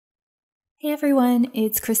Hey everyone,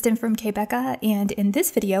 it's Kristen from k.becca, and in this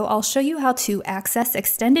video I'll show you how to access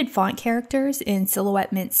extended font characters in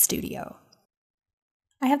Silhouette Mint Studio.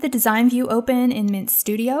 I have the design view open in Mint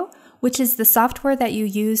Studio, which is the software that you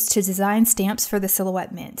use to design stamps for the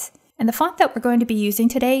Silhouette Mint. And the font that we're going to be using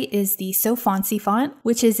today is the So Fancy font,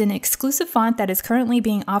 which is an exclusive font that is currently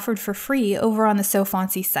being offered for free over on the So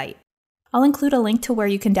Fancy site. I'll include a link to where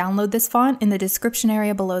you can download this font in the description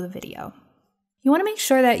area below the video. You want to make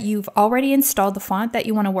sure that you've already installed the font that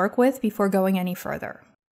you want to work with before going any further.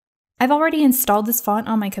 I've already installed this font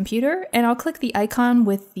on my computer, and I'll click the icon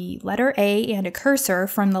with the letter A and a cursor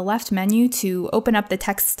from the left menu to open up the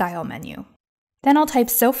text style menu. Then I'll type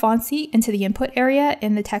So Fancy into the input area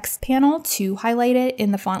in the text panel to highlight it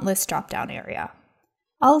in the font list drop-down area.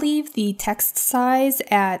 I'll leave the text size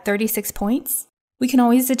at 36 points. We can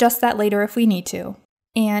always adjust that later if we need to.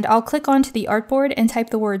 And I'll click onto the artboard and type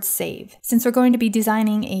the word save, since we're going to be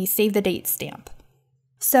designing a save the date stamp.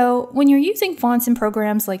 So when you're using fonts in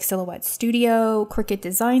programs like Silhouette Studio, Cricut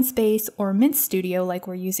Design Space, or Mint Studio like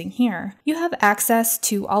we're using here, you have access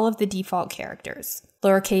to all of the default characters,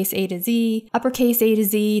 lowercase a to z, uppercase a to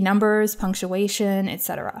z, numbers, punctuation,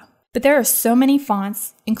 etc. But there are so many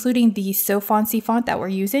fonts, including the So Fancy font that we're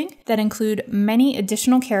using, that include many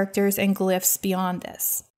additional characters and glyphs beyond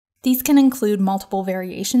this. These can include multiple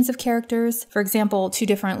variations of characters, for example, 2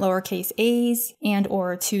 different lowercase a's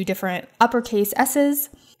and/or 2 different uppercase s's,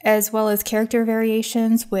 as well as character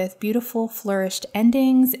variations with beautiful flourished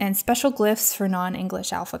endings and special glyphs for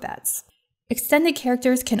non-English alphabets. Extended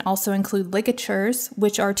characters can also include ligatures,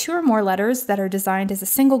 which are 2 or more letters that are designed as a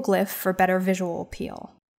single glyph for better visual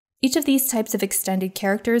appeal. Each of these types of extended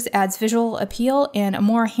characters adds visual appeal and a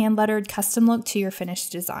more hand-lettered custom look to your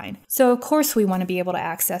finished design. So of course we want to be able to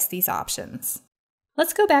access these options.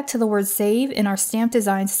 Let's go back to the word save in our stamp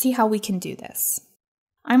design to see how we can do this.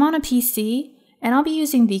 I'm on a PC, and I'll be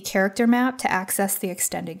using the character map to access the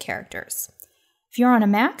extended characters. If you're on a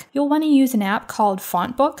Mac, you'll want to use an app called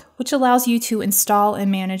FontBook, which allows you to install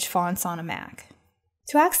and manage fonts on a Mac.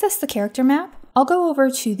 To access the character map, I'll go over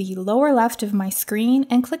to the lower left of my screen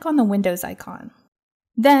and click on the Windows icon.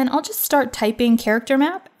 Then I'll just start typing character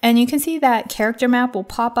map, and you can see that character map will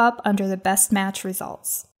pop up under the best match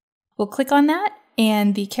results. We'll click on that,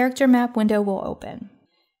 and the character map window will open.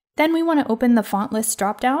 Then we want to open the font list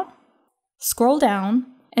dropdown, scroll down,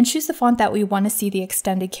 and choose the font that we want to see the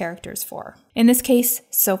extended characters for. In this case,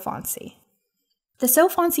 So Fancy. The So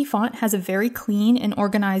Fancy font has a very clean and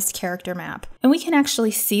organized character map, and we can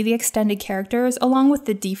actually see the extended characters along with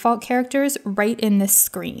the default characters right in this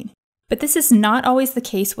screen. But this is not always the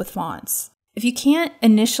case with fonts. If you can't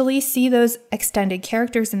initially see those extended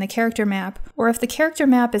characters in the character map, or if the character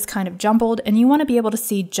map is kind of jumbled and you want to be able to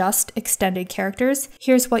see just extended characters,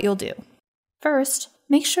 here's what you'll do. First,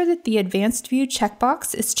 make sure that the Advanced View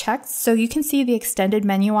checkbox is checked so you can see the extended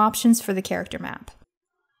menu options for the character map.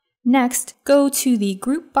 Next, go to the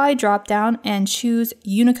Group By dropdown and choose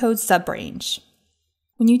Unicode Subrange.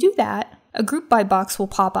 When you do that, a Group By box will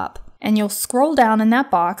pop up, and you'll scroll down in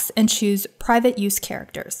that box and choose Private Use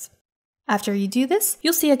Characters. After you do this,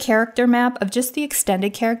 you'll see a character map of just the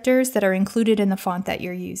extended characters that are included in the font that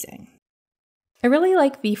you're using. I really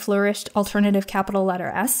like the flourished alternative capital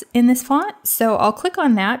letter S in this font, so I'll click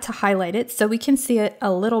on that to highlight it so we can see it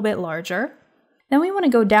a little bit larger. Then we want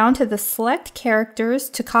to go down to the Select Characters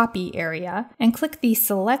to Copy area and click the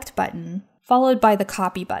Select button, followed by the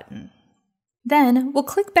Copy button. Then we'll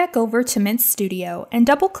click back over to Mint Studio and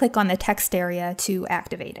double-click on the text area to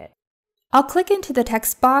activate it. I'll click into the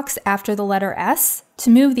text box after the letter S to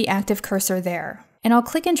move the active cursor there, and I'll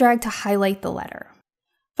click and drag to highlight the letter.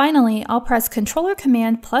 Finally, I'll press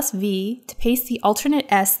Ctrl+Command+V to paste the alternate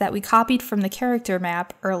S that we copied from the character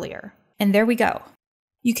map earlier. And there we go.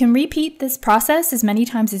 You can repeat this process as many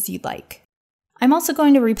times as you'd like. I'm also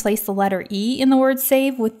going to replace the letter E in the word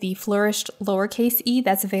save with the flourished lowercase e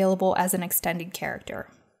that's available as an extended character.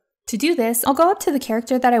 To do this, I'll go up to the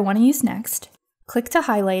character that I want to use next, click to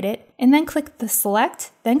highlight it, and then click the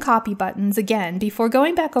Select, then Copy buttons again before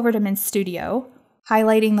going back over to Mint Studio,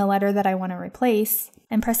 highlighting the letter that I want to replace,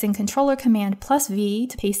 and pressing Ctrl+Command+V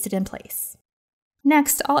to paste it in place.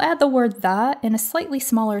 Next, I'll add the word the in a slightly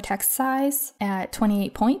smaller text size at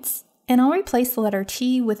 28 points, and I'll replace the letter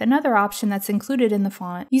T with another option that's included in the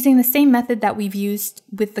font using the same method that we've used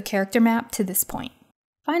with the character map to this point.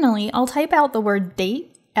 Finally, I'll type out the word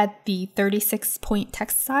date at the 36-point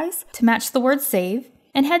text size to match the word save,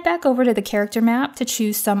 and head back over to the character map to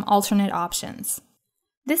choose some alternate options.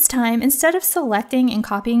 This time, instead of selecting and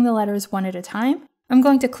copying the letters one at a time, I'm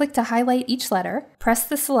going to click to highlight each letter, press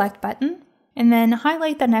the Select button, and then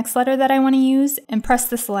highlight the next letter that I want to use and press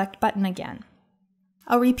the select button again.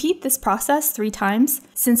 I'll repeat this process 3 times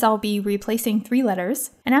since I'll be replacing 3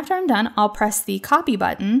 letters, and after I'm done, I'll press the copy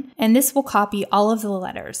button, and this will copy all of the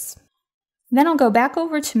letters. Then I'll go back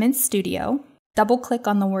over to Mint Studio, double-click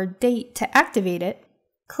on the word date to activate it,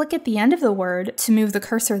 click at the end of the word to move the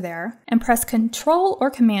cursor there, and press Ctrl or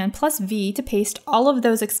Command plus V to paste all of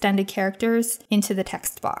those extended characters into the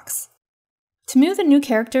text box. To move the new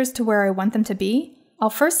characters to where I want them to be, I'll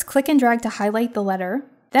first click and drag to highlight the letter,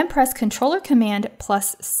 then press Ctrl or Command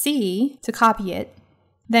plus C to copy it,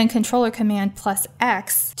 then Ctrl or Command plus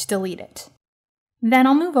X to delete it. Then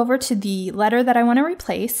I'll move over to the letter that I want to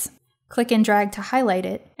replace, click and drag to highlight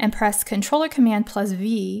it, and press Ctrl or Command plus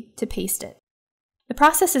V to paste it. The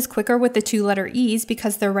process is quicker with the 2-letter E's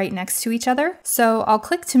because they're right next to each other, so I'll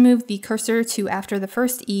click to move the cursor to after the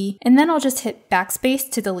first E, and then I'll just hit backspace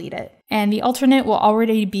to delete it, and the alternate will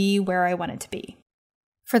already be where I want it to be.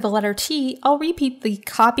 For the letter T, I'll repeat the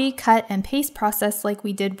copy, cut, and paste process like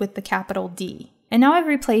we did with the capital D. And now I've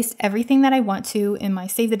replaced everything that I want to in my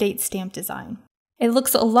Save the Date stamp design. It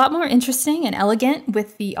looks a lot more interesting and elegant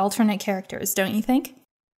with the alternate characters, don't you think?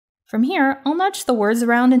 From here, I'll nudge the words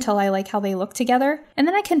around until I like how they look together, and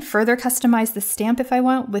then I can further customize the stamp if I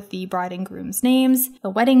want with the bride and groom's names, the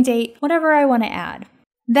wedding date, whatever I want to add.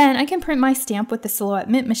 Then I can print my stamp with the Silhouette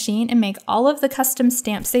Mint machine and make all of the custom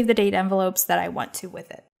stamp Save the Date envelopes that I want to with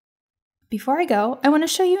it. Before I go, I want to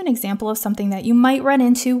show you an example of something that you might run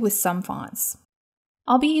into with some fonts.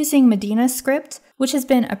 I'll be using Medina Script, which has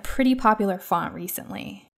been a pretty popular font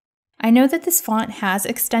recently. I know that this font has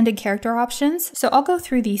extended character options, so I'll go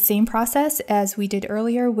through the same process as we did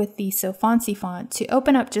earlier with the So Fancy font to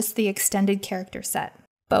open up just the extended character set.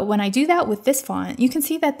 But when I do that with this font, you can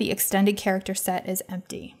see that the extended character set is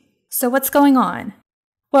empty. So what's going on?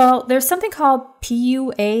 Well, there's something called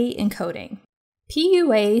PUA encoding.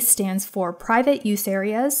 PUA stands for Private Use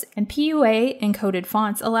Areas, and PUA encoded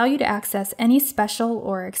fonts allow you to access any special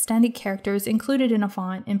or extended characters included in a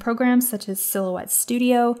font in programs such as Silhouette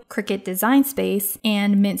Studio, Cricut Design Space,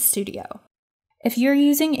 and Mint Studio. If you're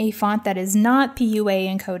using a font that is not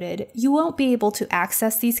PUA encoded, you won't be able to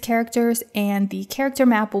access these characters, and the character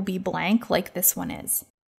map will be blank like this one is.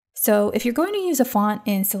 So if you're going to use a font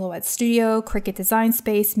in Silhouette Studio, Cricut Design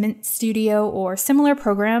Space, Mint Studio, or similar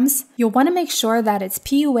programs, you'll want to make sure that it's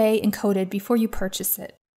PUA encoded before you purchase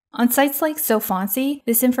it. On sites like So Fancy,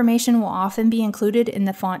 this information will often be included in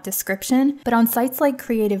the font description, but on sites like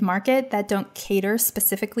Creative Market that don't cater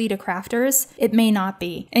specifically to crafters, it may not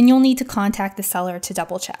be, and you'll need to contact the seller to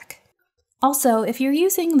double check. Also, if you're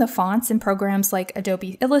using the fonts in programs like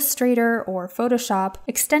Adobe Illustrator or Photoshop,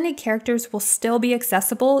 extended characters will still be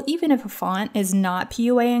accessible even if a font is not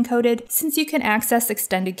PUA encoded, since you can access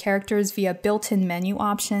extended characters via built-in menu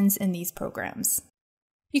options in these programs.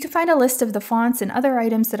 You can find a list of the fonts and other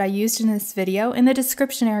items that I used in this video in the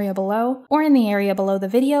description area below, or in the area below the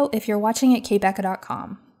video if you're watching at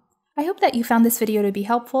k.becca.com. I hope that you found this video to be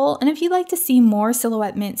helpful, and if you'd like to see more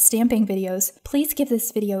Silhouette Mint stamping videos, please give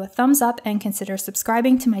this video a thumbs up and consider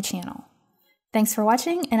subscribing to my channel. Thanks for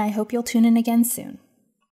watching, and I hope you'll tune in again soon.